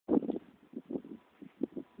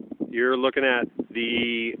You're looking at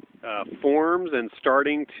the forms and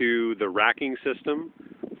starting to the racking system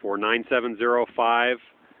for 9705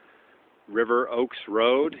 River Oaks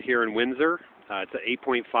Road here in Windsor. It's an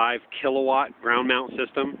 8.5 kilowatt ground mount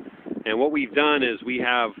system, and what we've done is we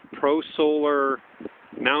have Pro Solar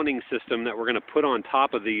mounting system that we're going to put on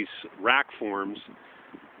top of these rack forms,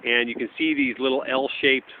 and you can see these little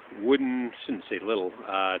L-shaped wooden, shouldn't say little,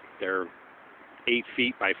 they're 8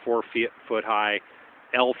 feet by 4 foot high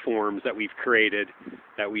L forms that we've created,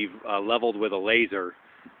 that we've leveled with a laser,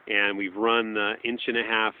 and we've run the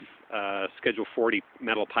 1.5 Schedule 40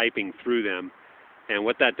 metal piping through them. And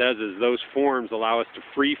what that does is those forms allow us to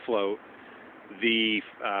free float the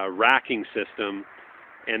racking system,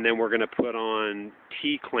 and then we're going to put on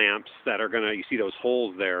T-clamps that are going to, you see those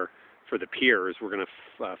holes there for the piers, we're going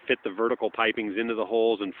to fit the vertical pipings into the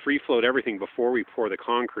holes and free float everything before we pour the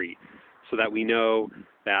concrete, so that we know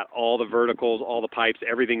that all the verticals, all the pipes,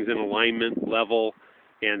 everything's in alignment, level,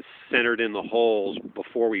 and centered in the holes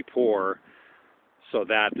before we pour, so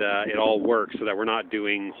that it all works, so that we're not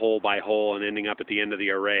doing hole by hole and ending up at the end of the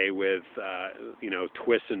array with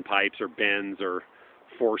twists in pipes or bends or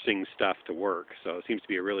forcing stuff to work. So it seems to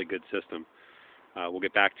be a really good system. We'll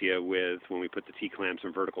get back to you with when we put the T-clamps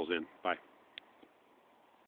and verticals in. Bye.